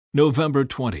November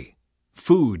 20.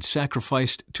 Food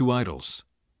sacrificed to idols.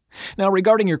 Now,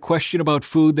 regarding your question about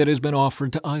food that has been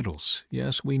offered to idols,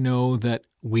 yes, we know that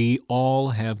we all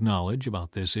have knowledge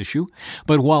about this issue,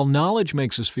 but while knowledge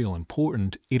makes us feel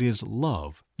important, it is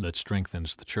love that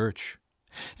strengthens the church.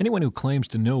 Anyone who claims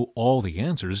to know all the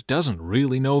answers doesn't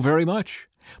really know very much,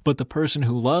 but the person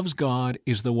who loves God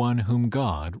is the one whom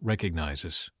God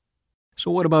recognizes.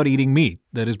 So what about eating meat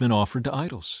that has been offered to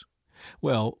idols?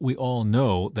 Well, we all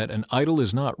know that an idol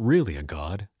is not really a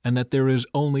god, and that there is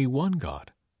only one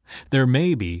God. There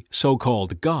may be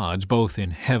so-called gods both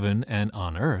in heaven and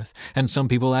on earth, and some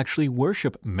people actually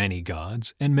worship many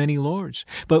gods and many lords.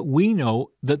 But we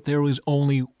know that there is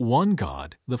only one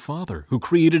God, the Father, who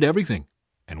created everything,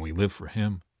 and we live for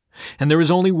Him. And there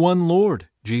is only one Lord,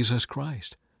 Jesus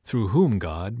Christ, through whom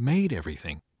God made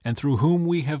everything, and through whom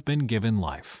we have been given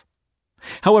life.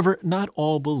 However, not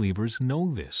all believers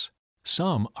know this.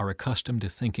 Some are accustomed to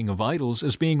thinking of idols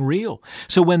as being real,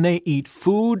 so when they eat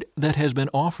food that has been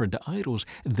offered to idols,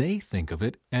 they think of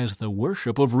it as the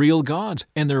worship of real gods,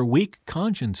 and their weak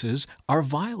consciences are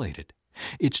violated.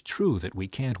 It's true that we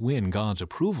can't win God's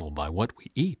approval by what we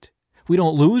eat. We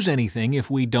don't lose anything if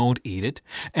we don't eat it,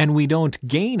 and we don't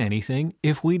gain anything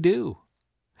if we do.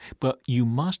 But you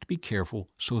must be careful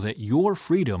so that your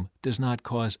freedom does not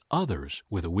cause others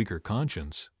with a weaker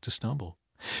conscience to stumble.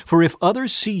 For if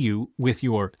others see you with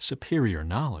your superior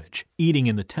knowledge eating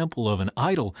in the temple of an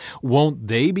idol, won't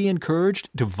they be encouraged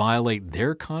to violate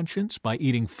their conscience by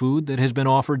eating food that has been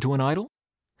offered to an idol?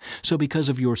 So because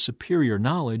of your superior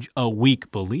knowledge, a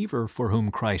weak believer for whom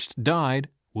Christ died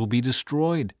will be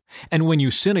destroyed. And when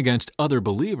you sin against other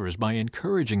believers by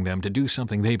encouraging them to do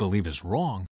something they believe is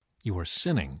wrong, you are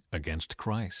sinning against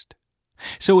Christ.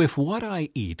 So if what I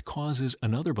eat causes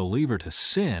another believer to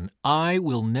sin, I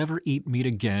will never eat meat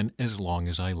again as long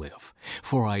as I live,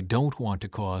 for I don't want to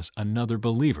cause another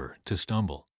believer to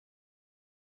stumble.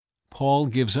 Paul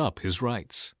gives up his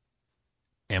rights.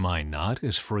 Am I not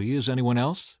as free as anyone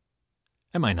else?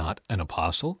 Am I not an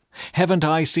apostle? Haven't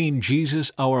I seen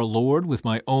Jesus our Lord with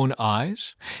my own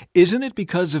eyes? Isn't it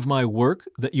because of my work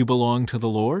that you belong to the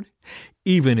Lord?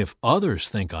 Even if others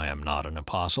think I am not an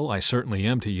apostle, I certainly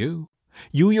am to you.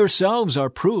 You yourselves are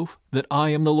proof that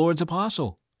I am the Lord's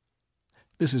apostle.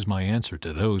 This is my answer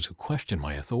to those who question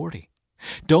my authority.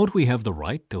 Don't we have the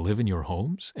right to live in your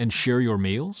homes and share your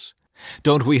meals?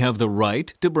 Don't we have the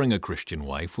right to bring a Christian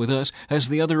wife with us as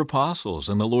the other apostles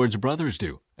and the Lord's brothers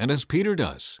do, and as Peter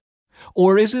does?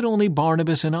 Or is it only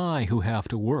Barnabas and I who have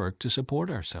to work to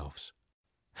support ourselves?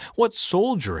 What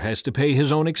soldier has to pay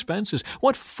his own expenses?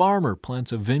 What farmer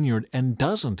plants a vineyard and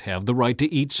doesn't have the right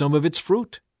to eat some of its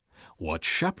fruit? What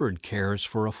shepherd cares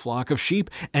for a flock of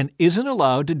sheep and isn't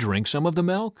allowed to drink some of the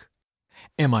milk?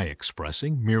 Am I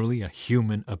expressing merely a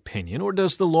human opinion, or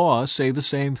does the law say the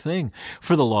same thing?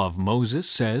 For the law of Moses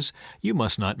says, you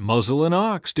must not muzzle an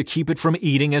ox to keep it from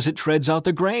eating as it treads out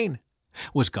the grain.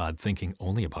 Was God thinking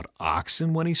only about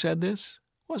oxen when He said this?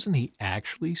 Wasn't He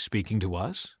actually speaking to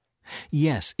us?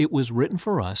 Yes, it was written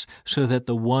for us so that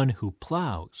the one who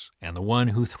plows and the one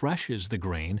who threshes the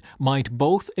grain might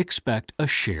both expect a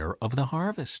share of the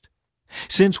harvest.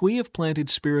 Since we have planted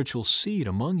spiritual seed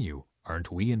among you,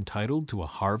 aren't we entitled to a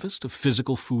harvest of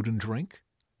physical food and drink?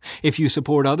 If you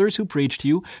support others who preach to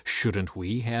you, shouldn't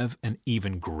we have an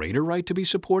even greater right to be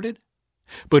supported?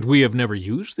 But we have never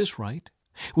used this right.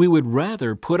 We would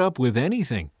rather put up with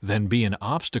anything than be an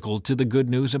obstacle to the good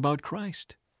news about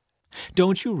Christ.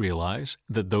 Don't you realize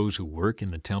that those who work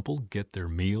in the temple get their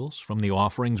meals from the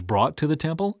offerings brought to the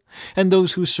temple, and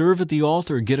those who serve at the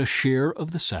altar get a share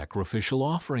of the sacrificial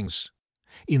offerings?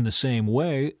 In the same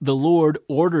way, the Lord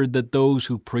ordered that those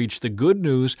who preach the good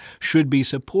news should be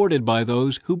supported by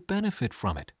those who benefit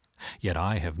from it. Yet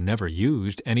I have never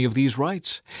used any of these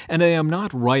rights, and I am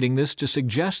not writing this to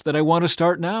suggest that I want to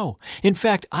start now. In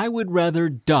fact, I would rather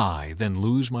die than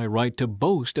lose my right to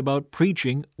boast about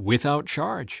preaching without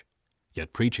charge.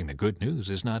 Yet preaching the good news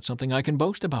is not something I can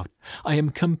boast about. I am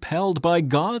compelled by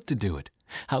God to do it.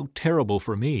 How terrible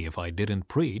for me if I didn't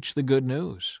preach the good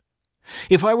news.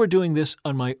 If I were doing this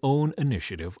on my own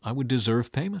initiative, I would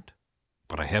deserve payment.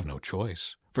 But I have no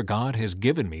choice, for God has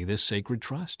given me this sacred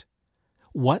trust.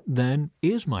 What then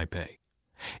is my pay?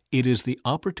 It is the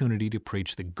opportunity to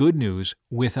preach the good news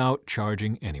without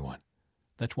charging anyone.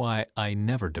 That's why I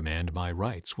never demand my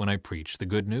rights when I preach the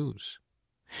good news.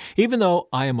 Even though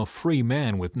I am a free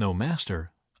man with no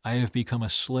master, I have become a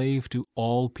slave to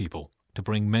all people to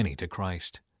bring many to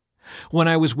Christ. When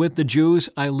I was with the Jews,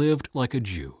 I lived like a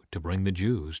Jew to bring the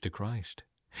Jews to Christ.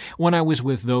 When I was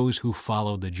with those who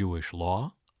followed the Jewish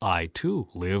law, I too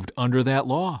lived under that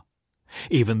law.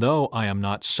 Even though I am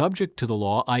not subject to the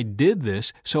law, I did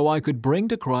this so I could bring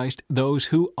to Christ those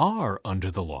who are under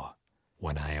the law.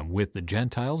 When I am with the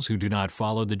Gentiles who do not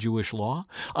follow the Jewish law,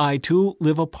 I too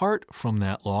live apart from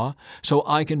that law so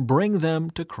I can bring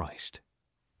them to Christ.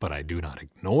 But I do not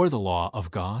ignore the law of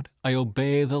God. I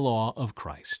obey the law of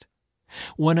Christ.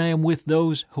 When I am with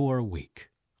those who are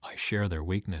weak, I share their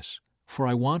weakness, for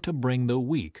I want to bring the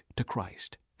weak to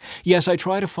Christ. Yes, I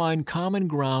try to find common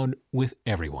ground with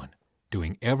everyone,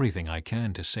 doing everything I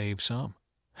can to save some.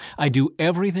 I do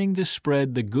everything to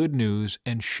spread the good news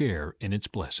and share in its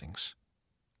blessings.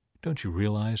 Don't you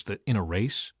realize that in a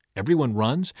race, everyone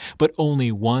runs, but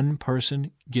only one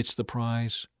person gets the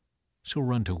prize? So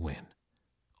run to win.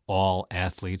 All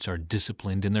athletes are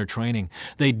disciplined in their training.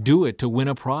 They do it to win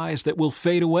a prize that will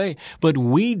fade away, but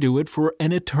we do it for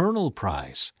an eternal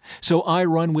prize. So I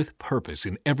run with purpose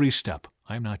in every step.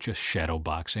 I'm not just shadow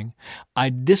boxing. I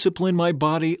discipline my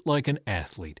body like an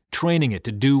athlete, training it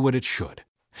to do what it should.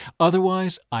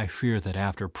 Otherwise, I fear that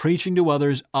after preaching to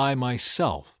others, I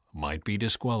myself might be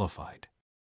disqualified.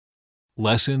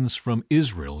 Lessons from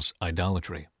Israel's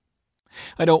idolatry.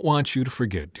 I don't want you to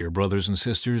forget, dear brothers and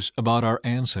sisters, about our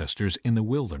ancestors in the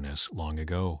wilderness long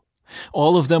ago.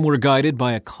 All of them were guided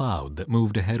by a cloud that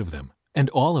moved ahead of them, and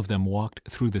all of them walked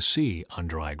through the sea on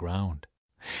dry ground.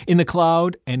 In the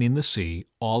cloud and in the sea,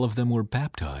 all of them were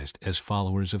baptized as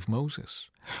followers of Moses.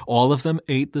 All of them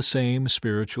ate the same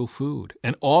spiritual food,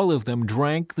 and all of them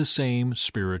drank the same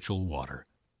spiritual water.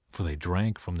 For they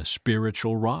drank from the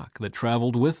spiritual rock that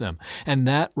traveled with them, and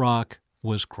that rock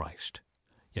was Christ.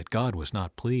 Yet God was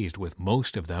not pleased with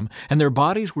most of them, and their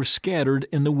bodies were scattered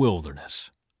in the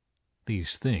wilderness.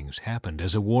 These things happened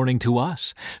as a warning to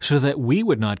us, so that we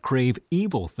would not crave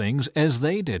evil things as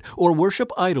they did, or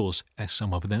worship idols as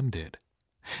some of them did.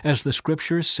 As the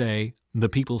Scriptures say, the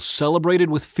people celebrated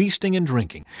with feasting and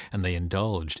drinking, and they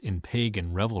indulged in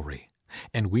pagan revelry.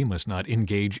 And we must not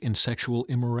engage in sexual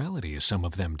immorality as some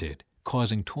of them did,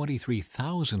 causing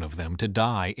 23,000 of them to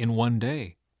die in one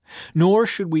day. Nor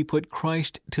should we put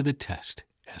Christ to the test,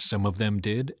 as some of them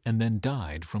did and then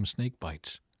died from snake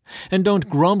bites. And don't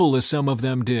grumble as some of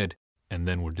them did, and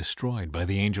then were destroyed by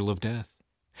the angel of death.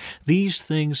 These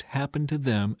things happened to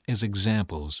them as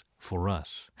examples for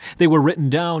us. They were written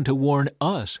down to warn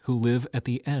us who live at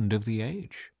the end of the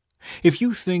age. If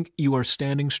you think you are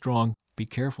standing strong, be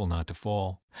careful not to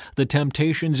fall. The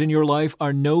temptations in your life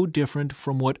are no different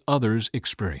from what others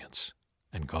experience.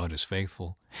 And God is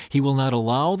faithful. He will not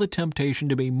allow the temptation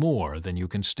to be more than you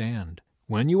can stand.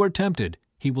 When you are tempted,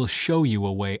 He will show you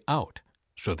a way out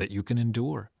so that you can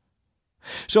endure.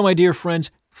 So, my dear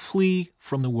friends, flee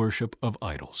from the worship of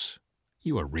idols.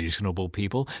 You are reasonable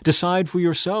people. Decide for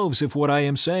yourselves if what I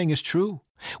am saying is true.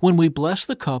 When we bless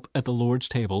the cup at the Lord's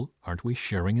table, aren't we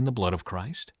sharing in the blood of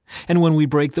Christ? And when we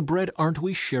break the bread, aren't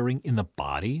we sharing in the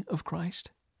body of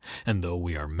Christ? And though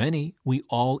we are many, we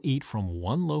all eat from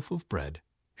one loaf of bread,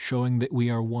 showing that we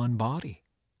are one body.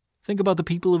 Think about the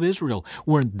people of Israel.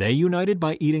 Weren't they united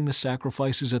by eating the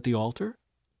sacrifices at the altar?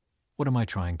 What am I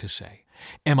trying to say?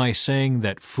 Am I saying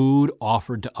that food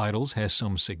offered to idols has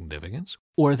some significance,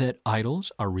 or that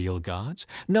idols are real gods?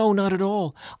 No, not at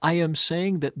all. I am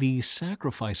saying that these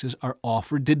sacrifices are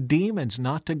offered to demons,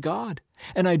 not to God.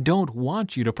 And I don't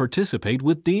want you to participate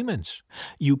with demons.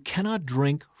 You cannot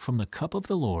drink from the cup of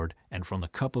the Lord and from the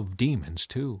cup of demons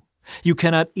too. You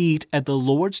cannot eat at the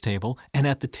Lord's table and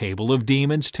at the table of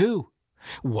demons too.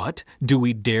 What? Do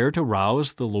we dare to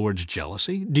rouse the Lord's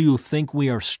jealousy? Do you think we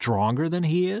are stronger than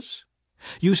He is?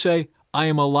 You say, I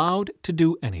am allowed to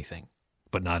do anything,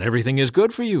 but not everything is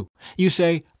good for you. You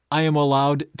say, I am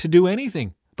allowed to do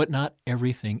anything, but not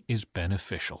everything is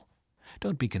beneficial.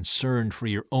 Don't be concerned for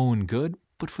your own good,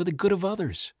 but for the good of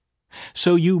others.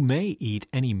 So you may eat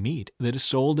any meat that is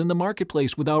sold in the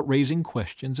marketplace without raising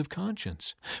questions of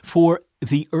conscience. For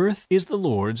the earth is the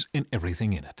Lord's and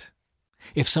everything in it.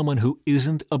 If someone who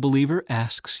isn't a believer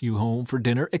asks you home for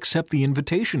dinner, accept the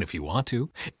invitation if you want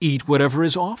to. Eat whatever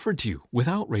is offered to you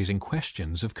without raising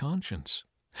questions of conscience.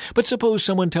 But suppose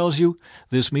someone tells you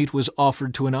this meat was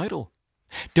offered to an idol.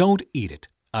 Don't eat it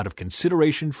out of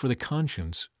consideration for the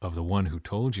conscience of the one who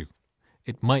told you.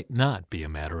 It might not be a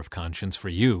matter of conscience for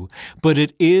you, but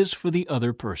it is for the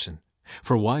other person.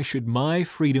 For why should my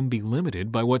freedom be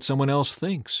limited by what someone else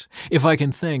thinks? If I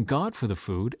can thank God for the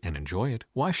food and enjoy it,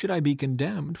 why should I be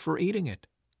condemned for eating it?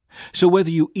 So whether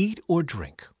you eat or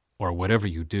drink, or whatever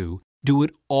you do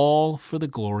it all for the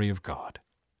glory of God.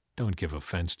 Don't give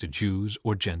offense to Jews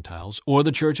or Gentiles or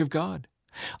the church of God.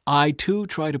 I too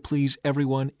try to please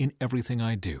everyone in everything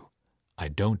I do. I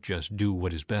don't just do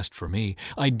what is best for me.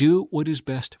 I do what is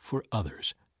best for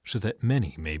others, so that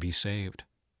many may be saved.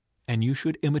 And you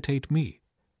should imitate me,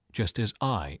 just as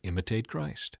I imitate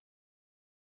Christ.